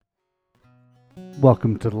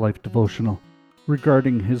Welcome to the Life Devotional,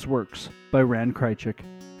 Regarding His Works, by Kreycik.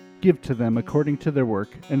 Give to them according to their work,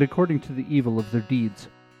 and according to the evil of their deeds.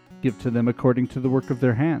 Give to them according to the work of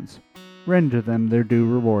their hands. Render them their due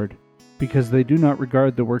reward, because they do not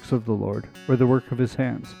regard the works of the Lord, or the work of His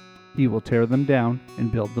hands. He will tear them down,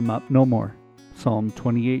 and build them up no more. Psalm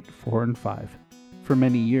 28, 4 and 5. For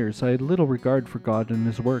many years I had little regard for God and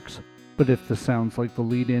His works, but if this sounds like the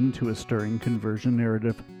lead-in to a stirring conversion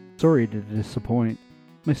narrative, sorry to disappoint.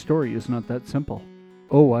 My story is not that simple.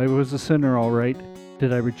 Oh, I was a sinner, all right.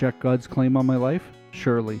 Did I reject God's claim on my life?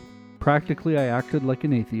 Surely. Practically, I acted like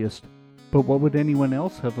an atheist. But what would anyone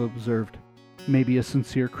else have observed? Maybe a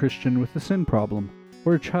sincere Christian with a sin problem,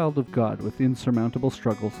 or a child of God with insurmountable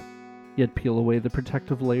struggles. Yet peel away the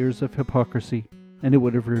protective layers of hypocrisy, and it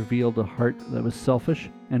would have revealed a heart that was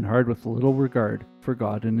selfish and hard with little regard for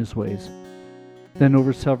God and His ways. Then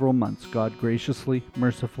over several months, God graciously,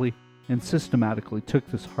 mercifully, and systematically took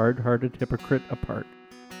this hard-hearted hypocrite apart.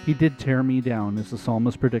 He did tear me down, as the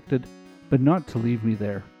psalmist predicted, but not to leave me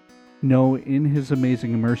there. No, in His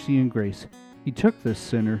amazing mercy and grace, He took this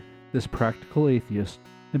sinner, this practical atheist,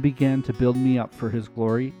 and began to build me up for His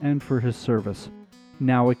glory and for His service.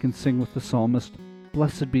 Now I can sing with the psalmist,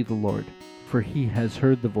 "Blessed be the Lord, for He has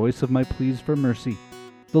heard the voice of my pleas for mercy.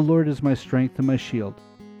 The Lord is my strength and my shield.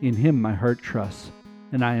 In Him my heart trusts,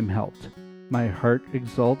 and I am helped. My heart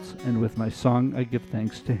exults, and with my song I give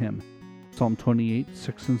thanks to Him." Psalm 28,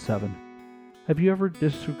 6 and 7. Have you ever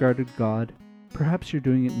disregarded God? Perhaps you're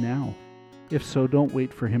doing it now. If so, don't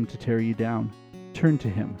wait for Him to tear you down. Turn to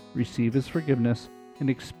Him, receive His forgiveness, and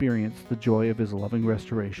experience the joy of His loving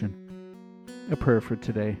restoration. A prayer for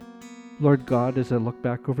today. Lord God, as I look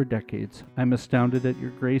back over decades, I'm astounded at your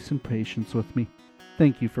grace and patience with me.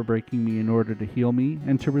 Thank you for breaking me in order to heal me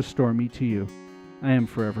and to restore me to you. I am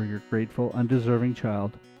forever your grateful, undeserving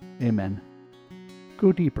child. Amen.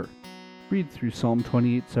 Go deeper. Read through Psalm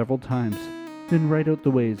 28 several times. Then write out the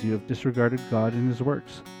ways you have disregarded God and His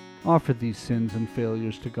works. Offer these sins and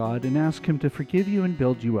failures to God and ask Him to forgive you and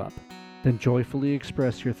build you up. Then joyfully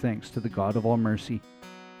express your thanks to the God of all mercy.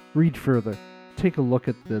 Read further. Take a look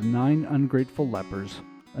at the 9 ungrateful lepers,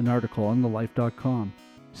 an article on thelife.com.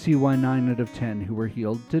 See why 9 out of 10 who were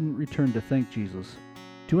healed didn't return to thank Jesus.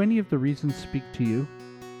 Do any of the reasons speak to you?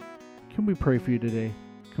 Can we pray for you today?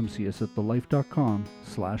 Come see us at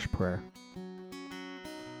thelife.com/prayer.